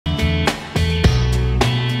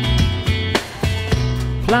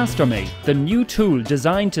PlasterMate, the new tool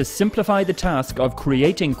designed to simplify the task of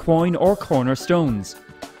creating quoin or corner stones.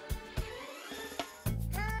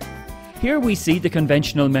 Here we see the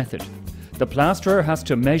conventional method. The plasterer has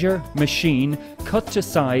to measure, machine, cut to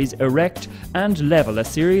size, erect and level a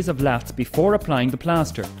series of lats before applying the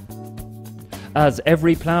plaster. As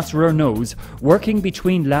every plasterer knows, working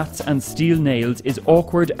between lats and steel nails is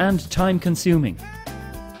awkward and time-consuming.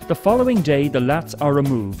 The following day the lats are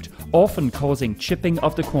removed, often causing chipping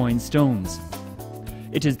of the quoin stones.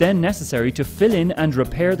 It is then necessary to fill in and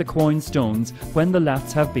repair the quoin stones when the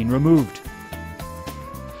lats have been removed.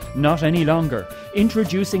 Not any longer.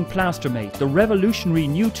 Introducing PlasterMate, the revolutionary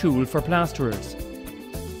new tool for plasterers.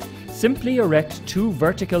 Simply erect two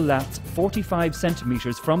vertical lats 45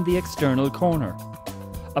 cm from the external corner.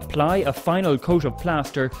 Apply a final coat of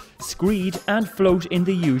plaster, screed and float in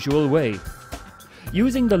the usual way.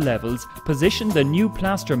 Using the levels, position the new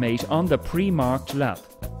PlasterMate on the pre-marked lap.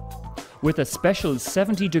 With a special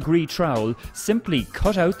 70-degree trowel, simply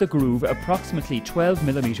cut out the groove approximately 12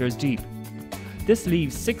 mm deep. This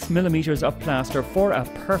leaves 6 mm of plaster for a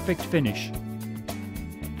perfect finish.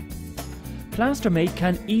 PlasterMate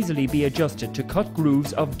can easily be adjusted to cut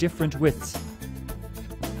grooves of different widths.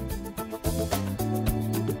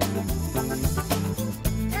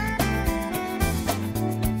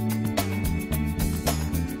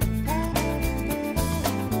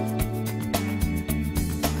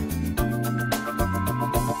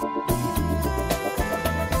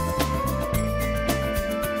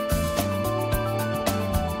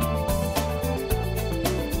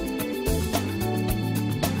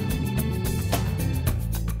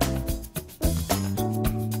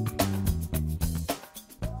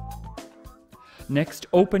 Next,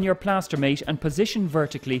 open your PlasterMate and position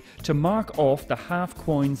vertically to mark off the half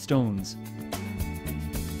quoin stones.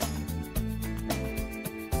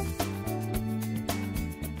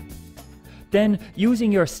 Then,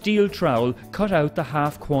 using your steel trowel, cut out the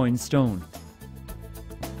half quoin stone.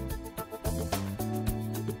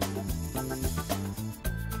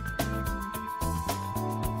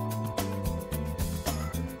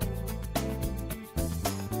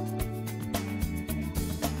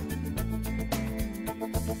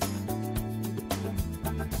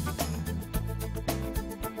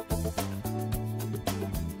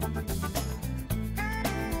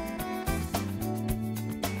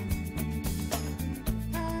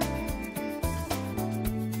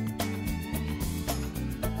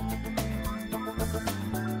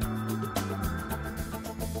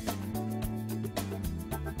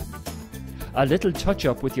 A little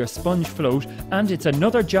touch-up with your sponge float and it's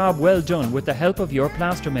another job well done with the help of your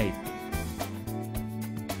PlasterMate.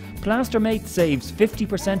 PlasterMate saves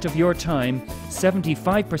 50% of your time,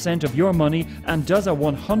 75% of your money and does a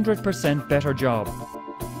 100% better job.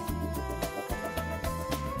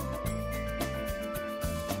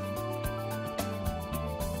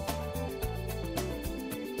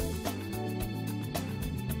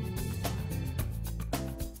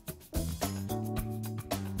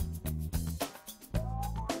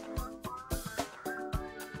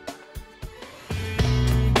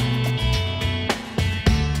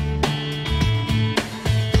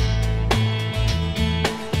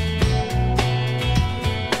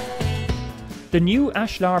 The new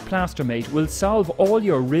Ashlar PlasterMate will solve all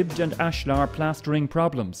your ribbed and Ashlar plastering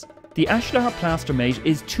problems. The Ashlar PlasterMate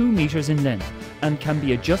is 2 meters in length and can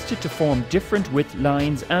be adjusted to form different width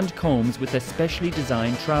lines and combs with a specially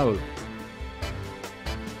designed trowel.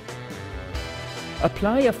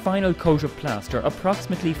 Apply a final coat of plaster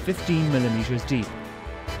approximately 15 mm deep.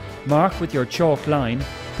 Mark with your chalk line,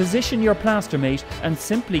 position your PlasterMate and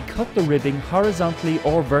simply cut the ribbing horizontally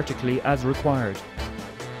or vertically as required.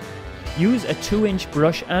 Use a 2-inch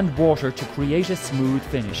brush and water to create a smooth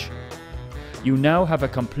finish. You now have a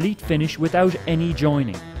complete finish without any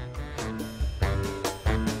joining.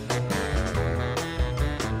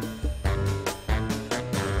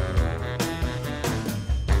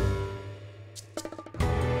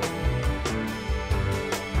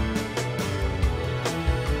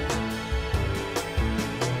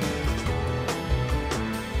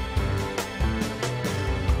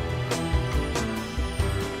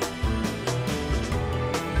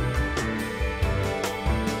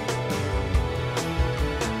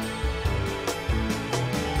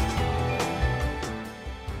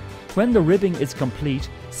 When the ribbing is complete,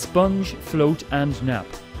 sponge, float and nap.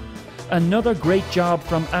 Another great job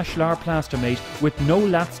from Ashlar PlasterMate with no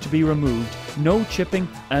lats to be removed, no chipping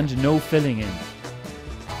and no filling in.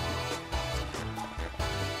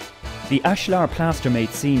 The Ashlar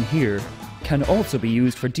PlasterMate seen here can also be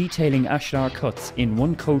used for detailing Ashlar cuts in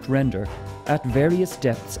one-coat render at various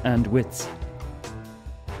depths and widths.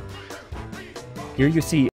 Here you see